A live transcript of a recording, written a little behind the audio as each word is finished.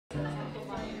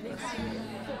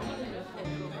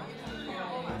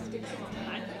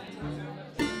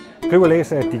Skriv og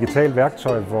læs er et digitalt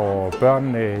værktøj, hvor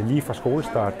børn lige fra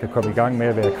skolestart kan komme i gang med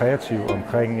at være kreative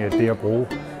omkring det at bruge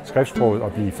skriftsproget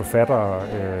og blive forfattere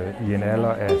i en alder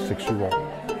af 6-7 år.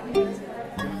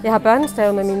 Jeg har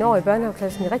børnestavet med mine år i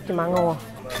børnehaveklassen i rigtig mange år.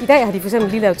 I dag har de f.eks.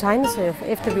 lige lavet tegneserier,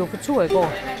 efter vi var på tur i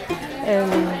går.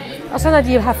 Og så når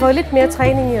de har fået lidt mere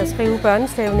træning i at skrive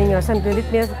børnestavninger, og sådan bliver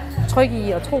lidt mere trygge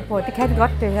i at tro på, at det kan de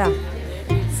godt det her,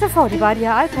 så får de bare de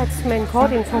her iPads med en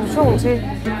kort information til,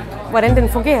 hvordan den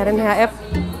fungerer, den her app,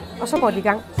 og så går de i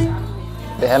gang.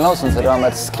 Det handler jo sådan set om,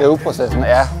 at skriveprocessen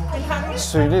er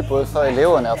synlig både for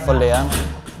eleverne og for lærerne.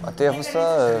 Og derfor så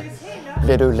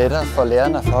bliver det jo lettere for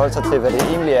lærerne at forholde sig til, hvad det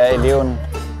egentlig er, eleven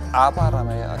arbejder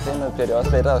med. Og dermed bliver det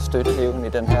også lettere at støtte eleven i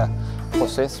den her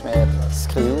proces med at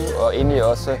skrive og egentlig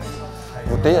også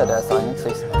vurdere deres egne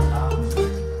tekster.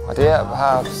 Og det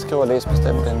har Skriv og læs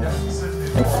bestemt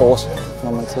en force,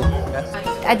 må man sige.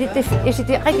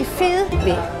 Det rigtig fede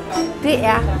ved, det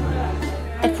er,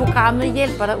 at programmet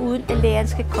hjælper dig uden at læreren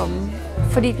skal komme.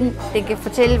 Fordi den kan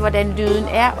fortælle, hvordan lyden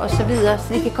er og så videre,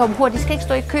 så de kan komme hurtigt. De skal ikke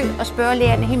stå i kø og spørge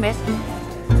lærerne en hel masse.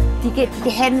 De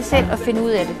kan handle selv og finde ud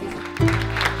af det.